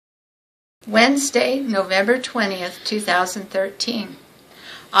Wednesday, November 20th, 2013.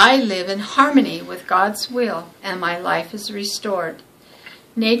 I live in harmony with God's will and my life is restored.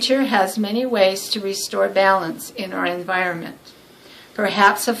 Nature has many ways to restore balance in our environment.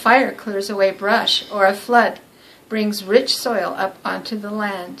 Perhaps a fire clears away brush or a flood brings rich soil up onto the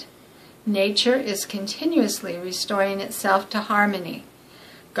land. Nature is continuously restoring itself to harmony.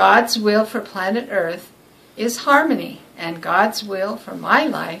 God's will for planet Earth is harmony, and God's will for my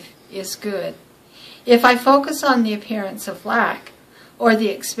life is good. If I focus on the appearance of lack or the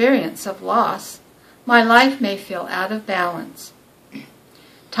experience of loss, my life may feel out of balance.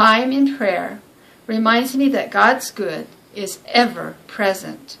 Time in prayer reminds me that God's good is ever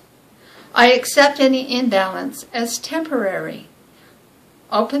present. I accept any imbalance as temporary.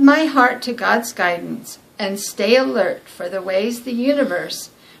 Open my heart to God's guidance and stay alert for the ways the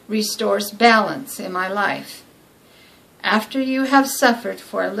universe restores balance in my life. After you have suffered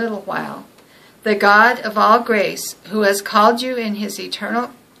for a little while, the God of all grace, who has called you in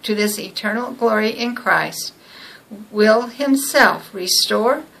to this eternal glory in Christ, will himself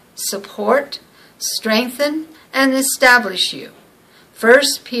restore, support, strengthen, and establish you.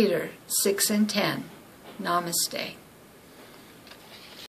 1 Peter 6:10. Namaste.